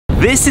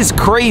This is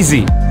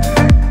crazy.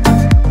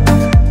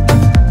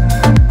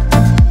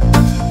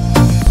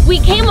 We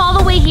came all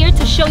the way here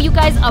to show you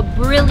guys a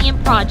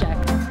brilliant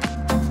project.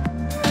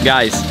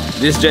 Guys,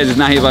 this jet is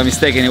not here by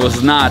mistake, and it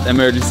was not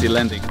emergency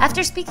landing.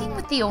 After speaking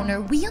with the owner,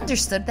 we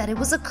understood that it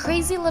was a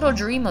crazy little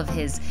dream of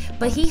his,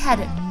 but he had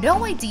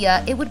no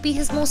idea it would be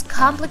his most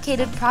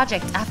complicated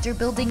project after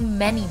building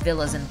many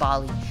villas in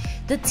Bali.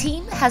 The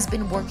team has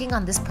been working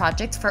on this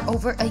project for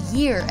over a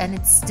year and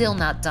it's still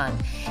not done.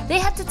 They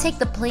had to take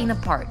the plane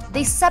apart.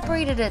 They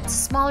separated it to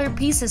smaller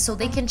pieces so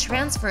they can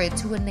transfer it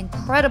to an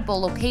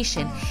incredible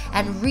location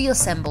and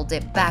reassembled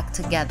it back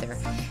together.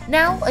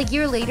 Now, a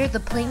year later, the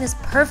plane is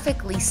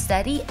perfectly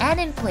steady and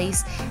in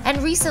place,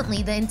 and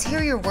recently the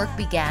interior work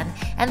began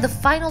and the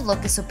final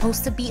look is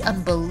supposed to be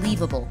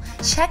unbelievable.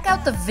 Check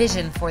out the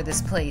vision for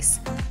this place.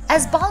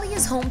 As Bali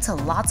is home to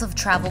lots of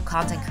travel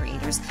content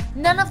creators,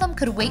 none of them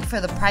could wait for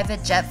the private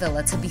jet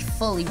villa to be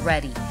fully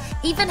ready.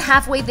 Even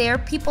halfway there,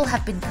 people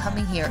have been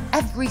coming here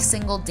every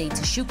single day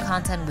to shoot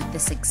content with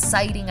this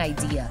exciting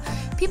idea.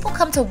 People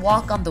come to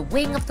walk on the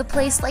wing of the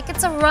place like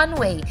it's a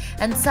runway,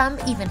 and some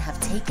even have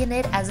taken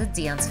it as a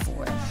dance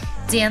floor.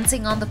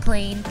 Dancing on the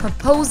plane,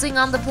 proposing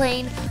on the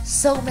plane,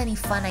 so many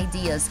fun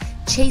ideas,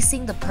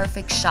 chasing the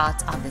perfect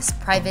shot on this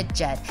private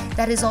jet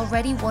that is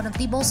already one of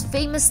the most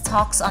famous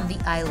talks on the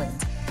island.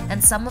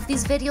 And some of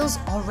these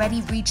videos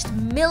already reached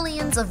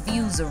millions of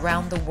views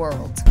around the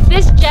world.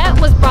 This jet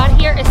was brought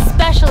here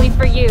especially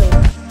for you.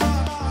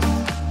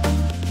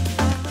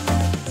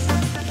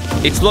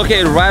 It's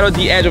located right on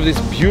the edge of this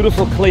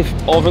beautiful cliff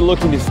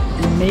overlooking this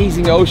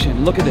amazing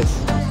ocean. Look at this.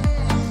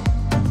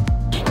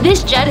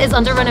 This jet is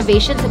under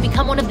renovation to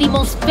become one of the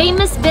most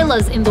famous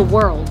villas in the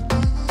world.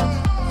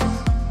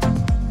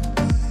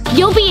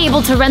 You'll be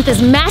able to rent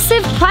this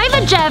massive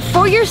private jet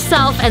for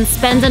yourself and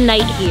spend a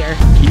night here.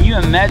 Can you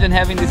imagine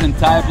having this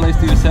entire place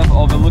to yourself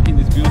overlooking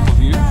this beautiful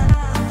view?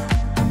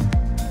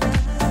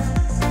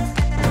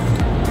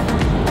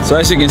 So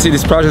as you can see,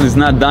 this project is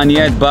not done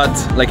yet, but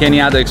like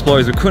any other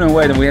explorers, we couldn't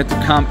wait and we had to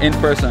come in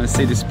person and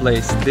see this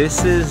place.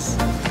 This is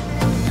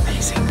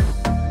amazing.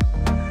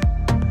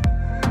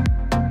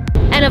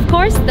 And of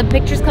course, the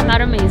pictures come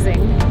out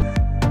amazing.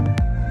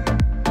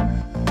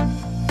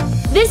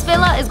 This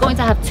villa is going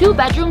to have 2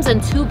 bedrooms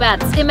and 2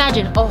 baths.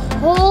 Imagine a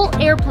whole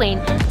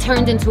airplane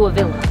turned into a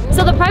villa.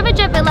 So the private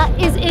jet villa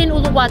is in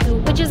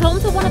Uluwatu, which is home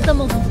to one of the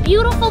most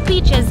beautiful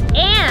beaches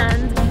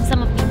and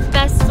some of the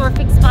best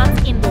surfing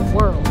spots in the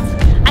world.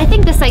 I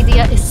think this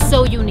idea is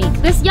so unique.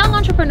 This young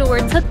entrepreneur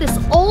took this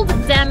old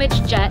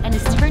damaged jet and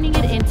is turning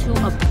it into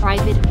a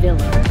private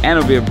villa. And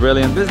it'll be a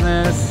brilliant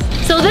business.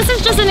 So this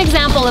is just an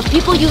example of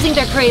people using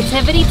their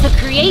creativity to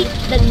create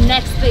the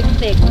next big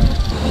thing.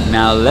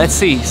 Now let's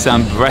see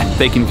some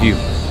breathtaking view.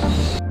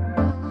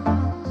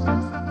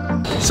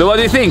 So what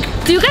do you think?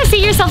 Do you guys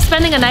see yourself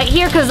spending a night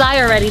here? Because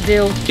I already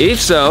do. If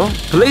so,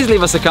 please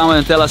leave us a comment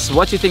and tell us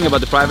what you think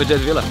about the private jet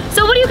villa.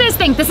 So what do you guys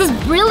think? This is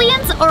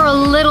brilliant or a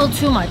little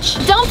too much?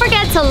 Don't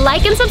forget to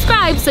like and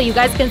subscribe so you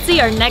guys can see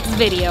our next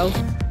video.